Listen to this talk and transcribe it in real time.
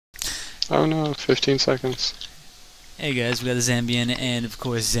Oh no, 15 seconds. Hey guys, we got the Zambion and of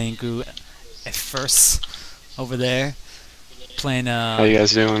course Zankou at first over there playing. How you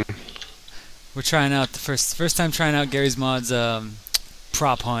guys doing? We're trying out the first time trying out Gary's Mod's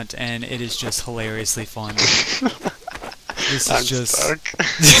Prophunt, and it is just hilariously fun. This is I'm just stuck.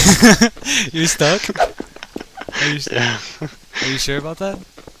 You're stuck? Yeah. Are you sure about that?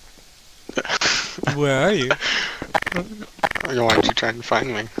 Where are you? Why aren't you trying to find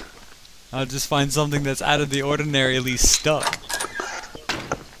me? I'll just find something that's out of the ordinarily stuck.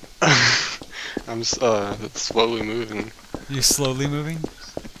 I'm slowly moving. You're slowly moving?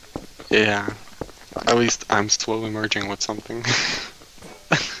 Yeah. At least I'm slowly merging with something.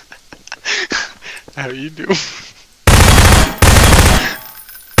 How you doing?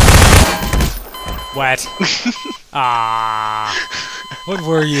 What? Ah. What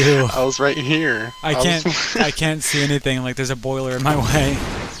were you? I was right here. I can't see anything, like there's a boiler in my way.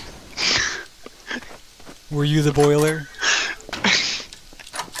 Were you the boiler?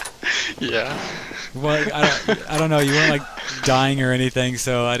 Yeah. Well, I don't know, you weren't like dying or anything,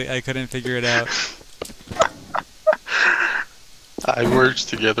 so I couldn't figure it out. I merged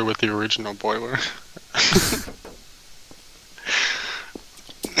together with the original boiler.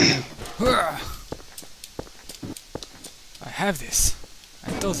 I have this.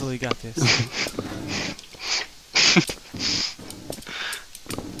 I totally got this.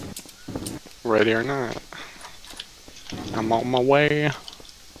 Ready or not. I'm on my way.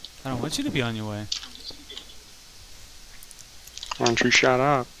 I don't want you to be on your way. Why don't you shut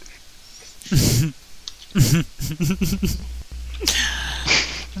up?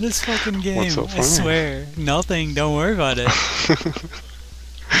 This fucking game, What's so I funny? swear. Nothing, don't worry about it.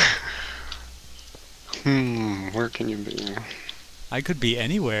 Where can you be? I could be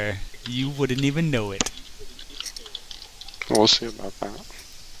anywhere. You wouldn't even know it. We'll see about that.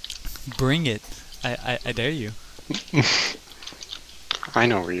 Bring it. I dare you. I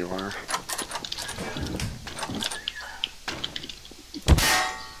know where you are.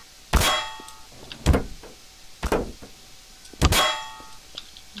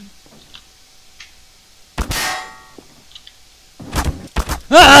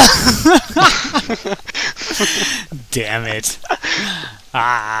 Damn it.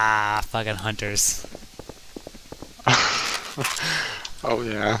 Ah, fucking hunters. Oh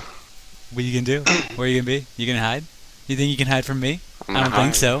yeah. What you gonna do? Where you gonna be? You gonna hide? You think you can hide from me? I'm I don't gonna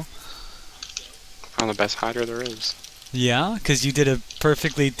think so. I'm the best hider there is. Yeah, because you did a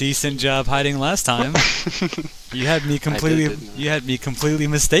perfectly decent job hiding last time. You had me completely you had me completely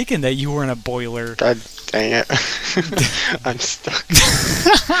mistaken that you weren't a boiler. God dang it. I'm stuck.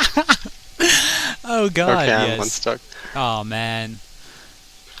 Oh god, Okay, I'm yes. unstuck. Oh man.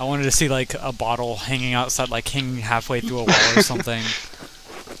 I wanted to see like a bottle hanging outside, like hanging halfway through a wall or something.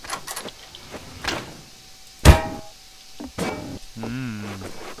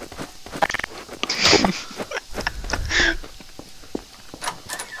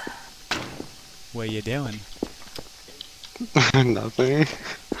 What you doing? Nothing.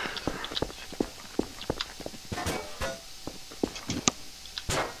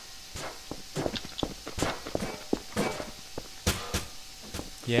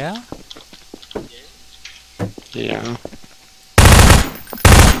 Yeah? Yeah.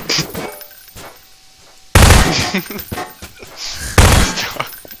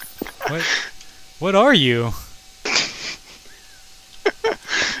 What are you?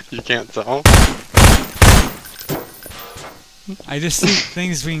 You can't tell? I just see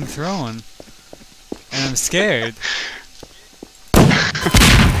things being thrown. And I'm scared.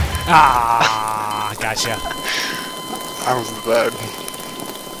 Ah, gotcha. I was dead.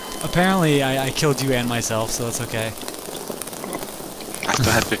 Apparently, I killed you and myself, so that's okay. I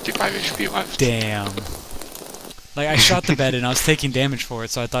still had 55 HP left. Damn. Like, I shot the bed and I was taking damage for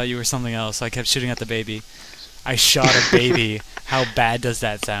it, so I thought you were something else, so I kept shooting at the baby. I shot a baby. How bad does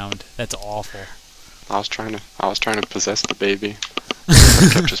that sound? That's awful. I was trying to possess the baby. I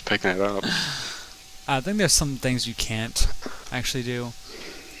kept just picking it up. I think there's some things you can't actually do.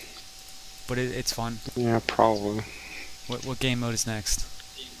 But it's fun. Yeah, probably. What game mode is next?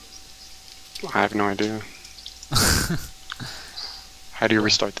 I have no idea. How do you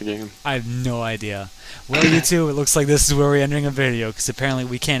restart the game? I have no idea. Well, you two, it looks like this is where we're ending a video, because apparently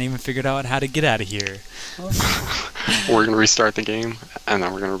we can't even figure out how to get out of here. We're gonna restart the game, and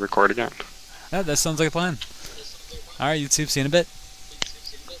then we're gonna record again. Yeah, that sounds like a plan. Alright, YouTube, see you in a bit.